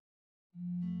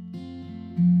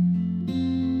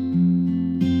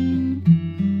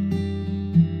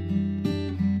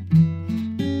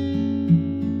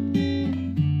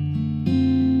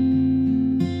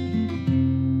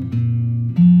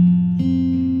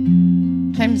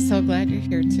I'm so glad you're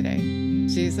here today.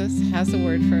 Jesus has a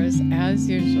word for us as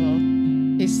usual.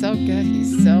 He's so good.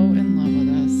 He's so in love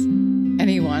with us. And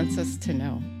he wants us to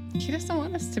know. He doesn't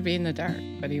want us to be in the dark,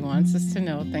 but he wants us to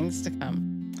know things to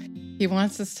come. He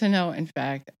wants us to know, in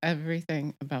fact,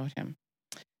 everything about him.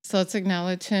 So let's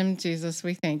acknowledge him. Jesus,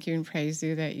 we thank you and praise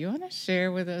you that you want to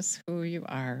share with us who you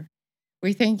are.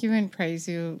 We thank you and praise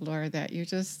you, Lord, that you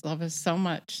just love us so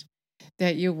much,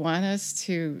 that you want us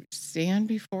to stand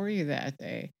before you that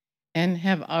day and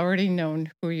have already known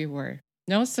who you were.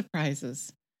 No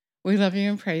surprises. We love you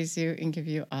and praise you and give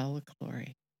you all the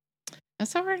glory.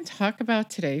 That's what we're going to talk about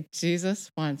today. Jesus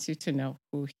wants you to know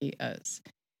who he is.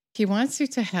 He wants you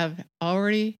to have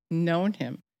already known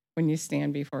him when you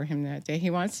stand before him that day.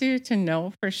 He wants you to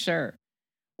know for sure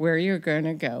where you're going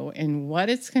to go and what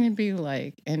it's going to be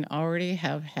like, and already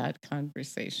have had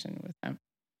conversation with him.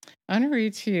 I want to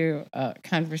read to you a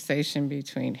conversation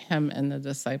between him and the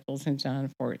disciples in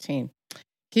John 14.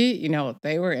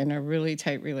 They were in a really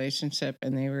tight relationship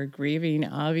and they were grieving,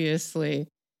 obviously,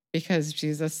 because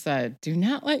Jesus said, "Do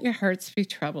not let your hearts be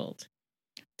troubled,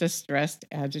 distressed,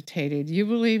 agitated. You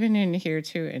believe and adhere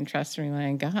to and trust and rely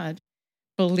on God.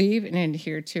 Believe and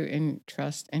adhere to and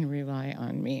trust and rely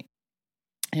on me.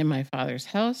 In my Father's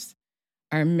house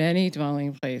are many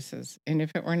dwelling places, and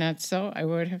if it were not so, I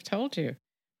would have told you.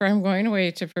 For I'm going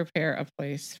away to prepare a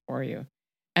place for you.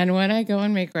 And when I go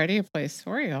and make ready a place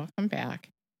for you, I'll come back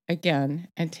again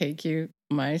and take you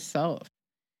myself,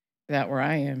 that where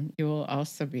I am, you will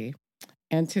also be.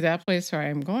 And to that place where I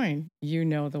am going, you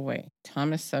know the way."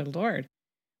 Thomas said, "Lord,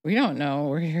 we don't know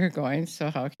where you're going, so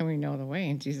how can we know the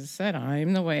way?" And Jesus said, "I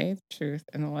am the way, the truth,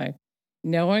 and the life.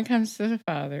 No one comes to the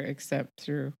Father except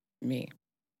through me.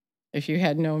 If you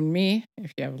had known me,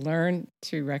 if you have learned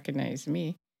to recognize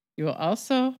me, you will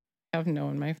also have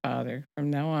known my Father. From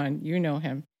now on, you know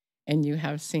him, and you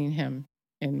have seen him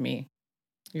in me."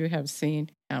 You have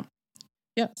seen him.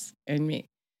 Yes, in me.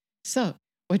 So,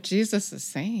 what Jesus is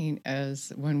saying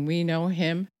is when we know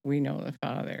him, we know the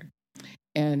Father.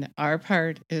 And our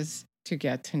part is to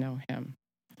get to know him.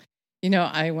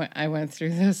 I went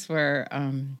through this where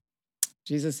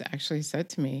Jesus actually said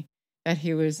to me that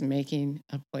he was making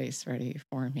a place ready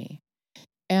for me.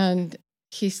 And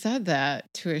he said that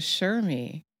to assure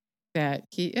me that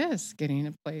he is getting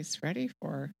a place ready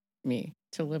for me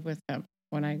to live with him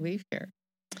when I leave here.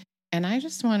 And I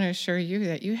just want to assure you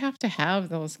that you have to have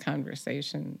those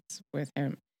conversations with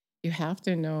him. You have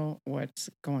to know what's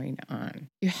going on.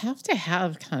 You have to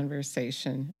have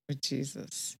conversation with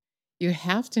Jesus. You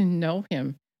have to know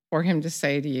him for him to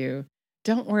say to you,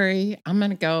 "Don't worry, I'm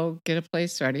going to go get a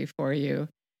place ready for you.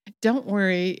 Don't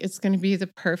worry, it's going to be the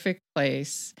perfect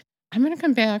place. I'm going to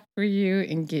come back for you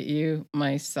and get you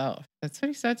myself." That's what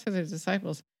he said to the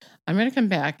disciples. "I'm going to come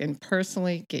back and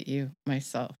personally get you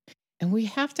myself." And we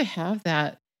have to have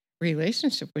that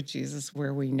relationship with Jesus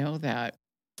where we know that.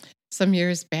 Some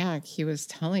years back, he was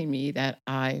telling me that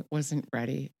I wasn't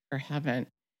ready for heaven.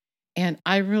 And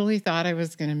I really thought I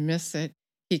was going to miss it.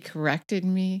 He corrected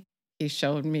me. He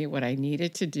showed me what I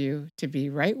needed to do to be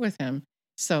right with him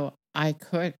so I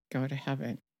could go to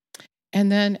heaven. And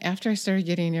then after I started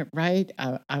getting it right,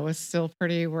 I was still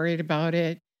pretty worried about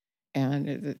it.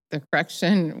 And the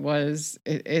correction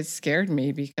it scared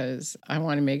me because I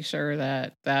want to make sure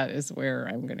that that is where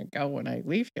I'm going to go when I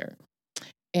leave here.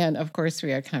 And of course,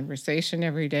 we had conversation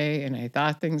every day, and I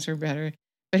thought things were better.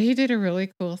 But he did a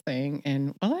really cool thing.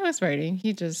 And while I was writing,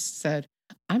 he just said,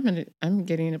 I'm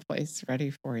getting a place ready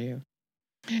for you."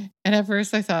 And at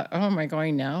first I thought, "Oh, am I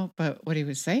going now?" But what he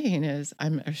was saying is,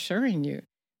 "I'm assuring you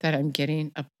that I'm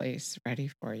getting a place ready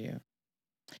for you.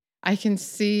 I can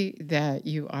see that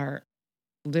you are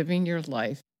living your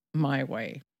life my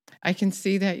way. I can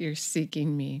see that you're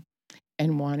seeking me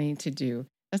and wanting to do."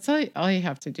 That's all you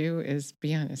have to do is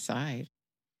be on his side,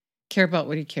 care about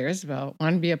what he cares about,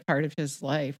 want to be a part of his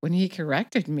life. When he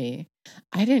corrected me,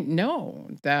 I didn't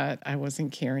know that I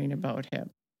wasn't caring about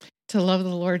him. To love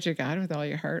the Lord your God with all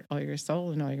your heart, all your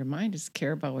soul, and all your mind is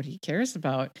care about what he cares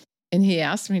about. And he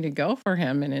asked me to go for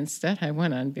him, and instead I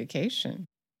went on vacation.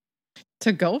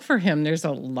 To go for him, there's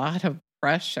a lot of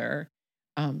pressure.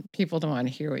 People don't want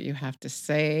to hear what you have to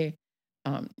say.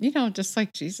 Just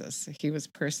like Jesus, he was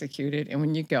persecuted. And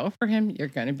when you go for him, you're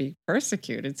going to be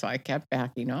persecuted. So I kept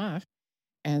backing off.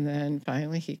 And then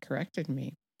finally, he corrected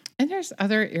me. And there's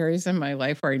other areas in my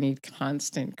life where I need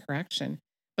constant correction.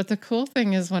 But the cool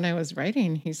thing is, when I was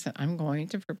writing, he said, "I'm going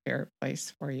to prepare a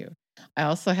place for you." I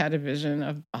also had a vision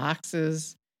of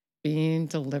boxes being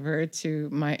delivered to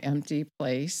my empty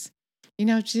place.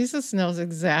 Jesus knows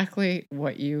exactly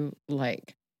what you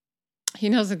like. He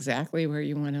knows exactly where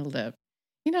you want to live.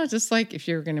 Just like if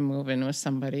you're going to move in with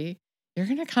somebody, you're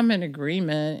going to come in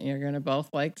agreement. You're going to both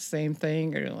like the same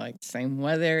thing. You're going to like the same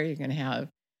weather. You're going to have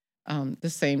the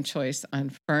same choice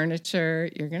on furniture.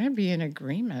 You're going to be in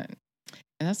agreement.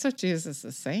 And that's what Jesus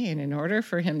is saying. In order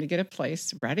for him to get a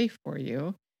place ready for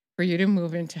you to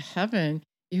move into heaven,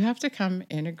 you have to come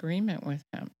in agreement with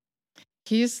him.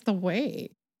 He's the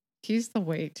way. He's the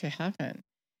way to heaven.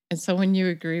 And so when you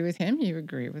agree with him, you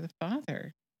agree with the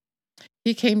Father.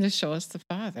 He came to show us the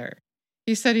Father.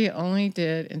 He said he only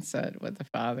did and said what the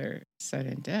Father said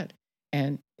and did.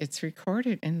 And it's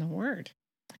recorded in the Word.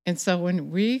 And so when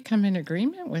we come in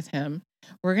agreement with him,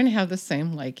 we're going to have the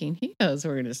same liking he does.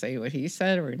 We're going to say what he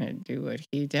said. We're going to do what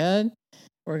he did.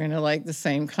 We're going to like the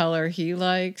same color he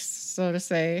likes, so to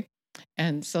say.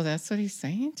 And so that's what he's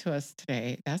saying to us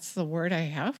today. That's the word I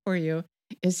have for you,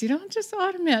 is you don't just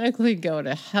automatically go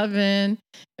to heaven.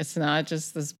 It's not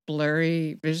just this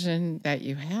blurry vision that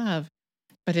you have,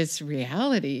 but it's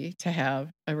reality to have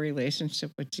a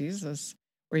relationship with Jesus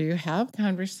where you have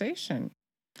conversation.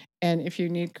 And if you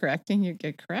need correcting, you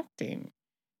get correcting.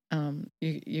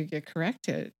 You get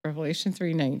corrected. Revelation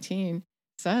 3:19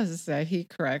 says that he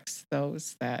corrects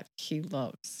those that he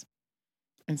loves.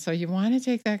 And so you want to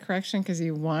take that correction because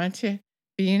you want to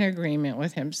be in agreement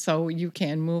with him so you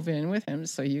can move in with him,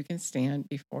 so you can stand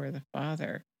before the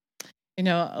Father.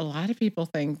 A lot of people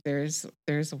think there's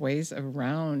ways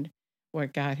around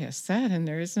what God has said, and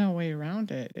there is no way around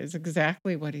it. It's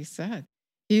exactly what he said.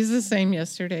 He's the same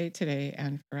yesterday, today,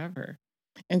 and forever.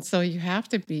 And so you have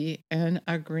to be in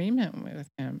agreement with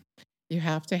him. You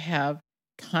have to have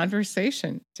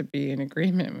conversation to be in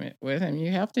agreement with him.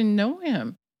 You have to know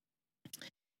him.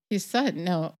 He said,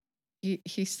 no,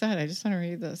 he said, I just want to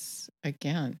read this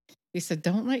again. He said,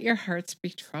 don't let your hearts be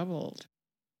troubled.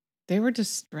 They were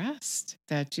distressed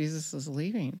that Jesus was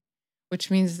leaving, which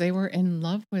means they were in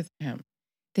love with him.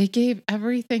 They gave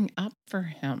everything up for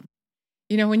him.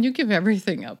 When you give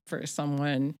everything up for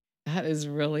someone, that is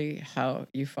really how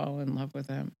you fall in love with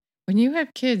them. When you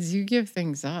have kids, you give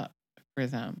things up for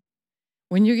them.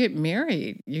 When you get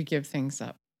married, you give things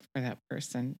up for that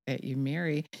person that you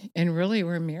marry. And really,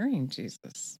 we're marrying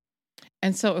Jesus.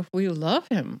 And so if we love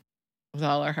him with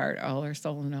all our heart, all our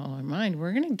soul, and all our mind,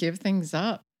 we're going to give things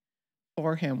up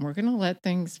for him. We're going to let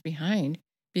things behind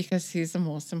because he's the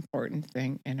most important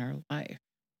thing in our life.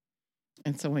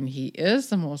 And so when he is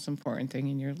the most important thing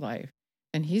in your life,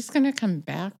 then he's going to come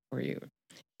back for you.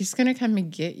 He's going to come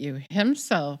and get you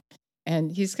himself,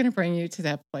 and he's going to bring you to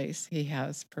that place he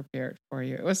has prepared for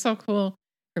you. It was so cool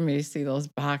for me to see those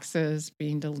boxes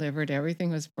being delivered.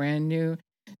 Everything was brand new.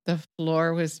 The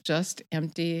floor was just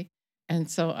empty. And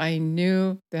so I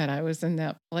knew that I was in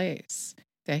that place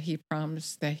that he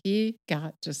promised that he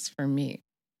got just for me.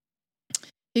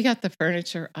 He got the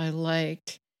furniture I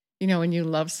liked. When you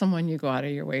love someone, you go out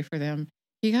of your way for them.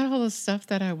 He got all the stuff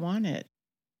that I wanted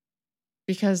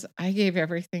because I gave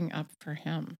everything up for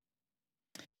him.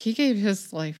 He gave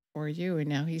his life for you. And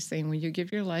now he's saying, will you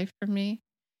give your life for me?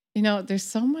 There's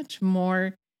so much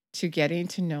more to getting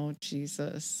to know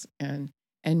Jesus and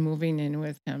moving in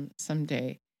with him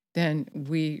someday than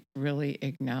we really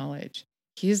acknowledge.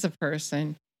 He's a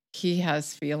person. He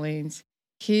has feelings.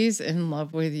 He's in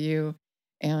love with you.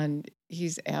 And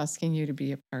he's asking you to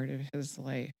be a part of his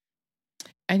life.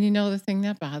 And the thing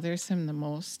that bothers him the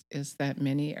most is that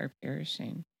many are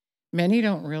perishing. Many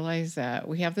don't realize that.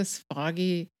 We have this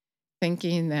foggy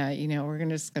thinking that, we're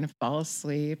just going to fall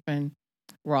asleep and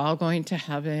we're all going to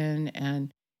heaven. And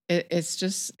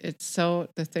it's so,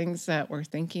 the things that we're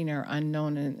thinking are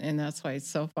unknown. And that's why it's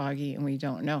so foggy and we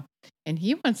don't know. And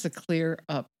he wants to clear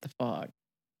up the fog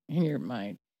in your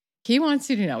mind. He wants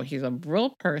you to know he's a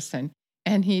real person.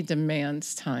 And he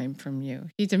demands time from you.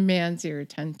 He demands your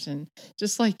attention,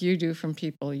 just like you do from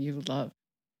people you love.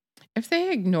 If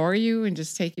they ignore you and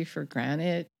just take you for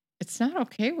granted, it's not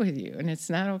okay with you, and it's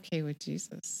not okay with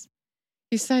Jesus.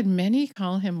 He said many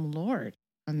call him Lord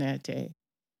on that day,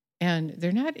 and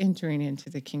they're not entering into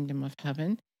the kingdom of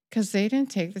heaven because they didn't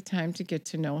take the time to get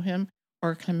to know him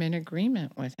or come in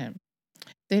agreement with him.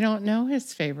 They don't know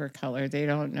his favorite color. They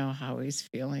don't know how he's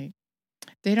feeling.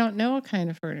 They don't know what kind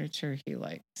of furniture he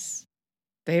likes.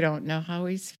 They don't know how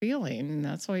he's feeling. And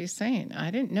that's what he's saying.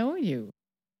 I didn't know you.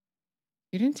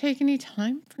 You didn't take any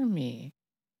time for me.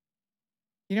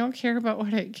 You don't care about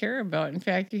what I care about. In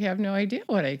fact, you have no idea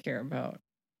what I care about.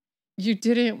 You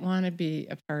didn't want to be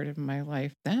a part of my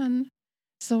life then.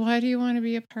 So why do you want to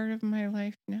be a part of my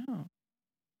life now?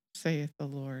 Saith the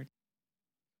Lord.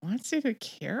 He wants you to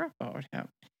care about him.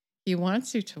 He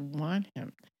wants you to want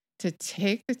him, to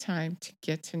take the time to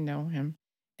get to know him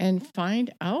and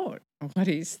find out what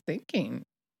he's thinking.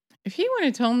 If he would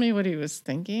have told me what he was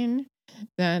thinking,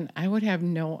 then I would have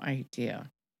no idea.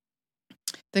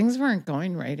 Things weren't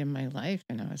going right in my life.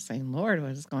 And I was saying, Lord,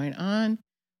 what is going on?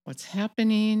 What's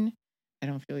happening? I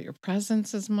don't feel your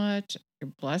presence as much.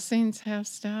 Your blessings have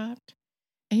stopped.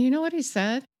 And you know what he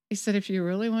said? He said, if you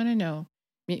really want to know,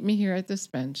 meet me here at this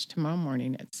bench tomorrow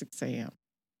morning at 6 a.m.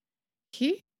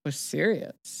 He was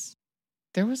serious.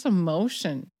 There was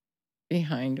emotion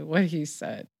behind what he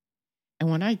said. And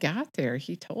when I got there,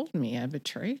 he told me I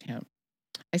betrayed him.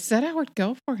 I said I would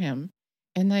go for him,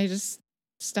 and I just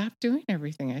stopped doing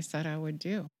everything I said I would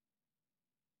do.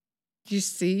 Do you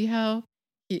see how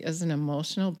he is an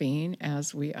emotional being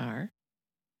as we are?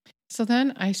 So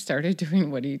then I started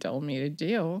doing what he told me to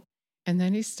do. And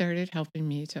then he started helping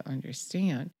me to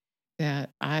understand that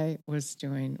I was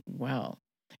doing well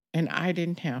and I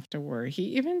didn't have to worry.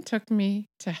 He even took me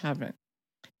to heaven.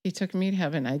 He took me to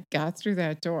heaven. I got through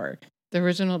that door, the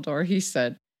original door he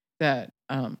said that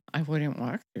I wouldn't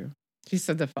walk through. He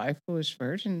said the five foolish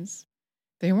virgins,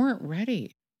 they weren't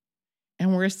ready.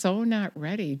 And we're so not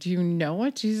ready. Do you know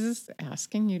what Jesus is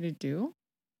asking you to do?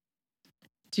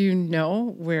 Do you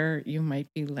know where you might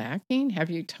be lacking?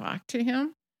 Have you talked to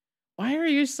him? Why are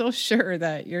you so sure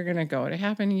that you're going to go to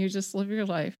heaven and you just live your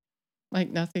life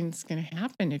like nothing's going to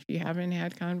happen if you haven't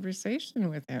had conversation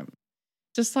with him?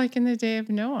 Just like in the day of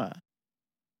Noah,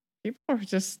 people were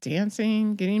just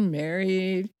dancing, getting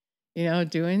married,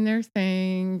 doing their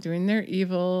thing, doing their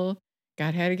evil.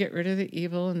 God had to get rid of the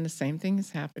evil, and the same thing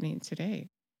is happening today.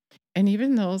 And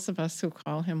even those of us who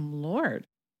call him Lord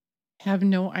have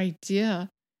no idea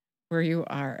where you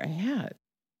are at.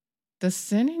 The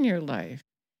sin in your life.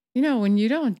 When you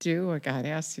don't do what God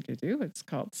asks you to do, it's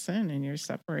called sin, and you're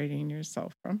separating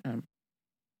yourself from him.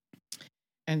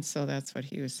 And so that's what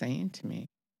he was saying to me.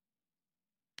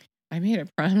 I made a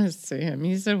promise to him.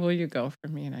 He said, will you go for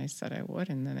me? And I said I would,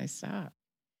 and then I stopped.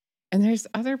 And there's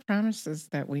other promises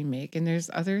that we make, and there's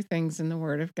other things in the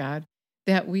Word of God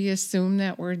that we assume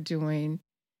that we're doing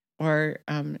or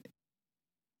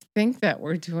think that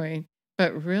we're doing,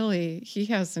 but really he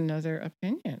has another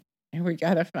opinion, and we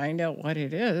got to find out what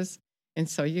it is. And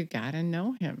so you got to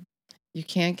know him. You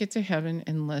can't get to heaven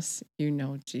unless you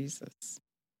know Jesus.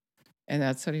 And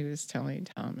that's what he was telling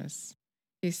Thomas.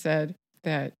 He said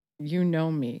that you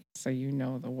know me, so you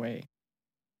know the way.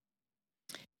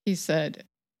 He said,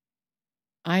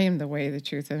 I am the way, the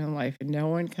truth, and the life, and no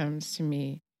one comes to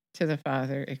me, to the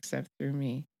Father, except through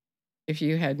me. If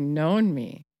you had known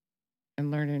me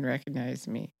and learned and recognized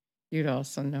me, you'd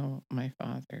also know my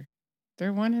Father.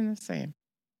 They're one and the same.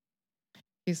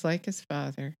 He's like his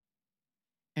Father.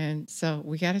 And so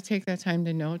we got to take that time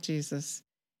to know Jesus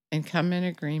and come in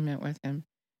agreement with him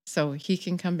so he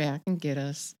can come back and get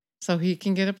us, so he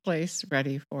can get a place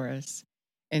ready for us.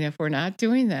 And if we're not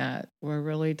doing that, we're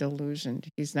really delusioned.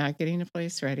 He's not getting a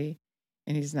place ready,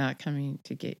 and he's not coming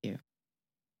to get you.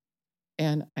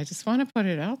 And I just want to put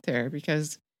it out there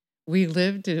because we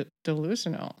live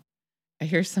delusional. I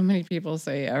hear so many people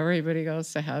say everybody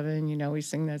goes to heaven. We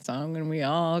sing that song and we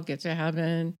all get to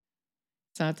heaven.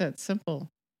 It's not that simple.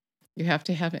 You have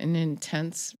to have an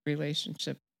intense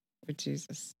relationship with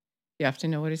Jesus. You have to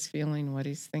know what he's feeling, what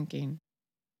he's thinking.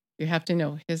 You have to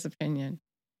know his opinion,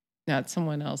 not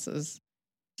someone else's.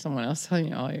 Someone else telling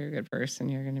you, oh, you're a good person,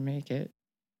 you're going to make it.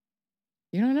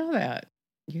 You don't know that.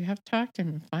 You have to talk to him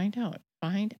and find out.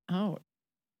 Find out.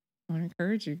 I want to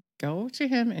encourage you, go to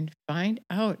him and find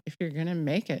out if you're going to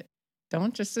make it.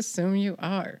 Don't just assume you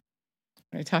are.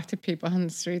 When I talk to people on the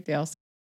street, they all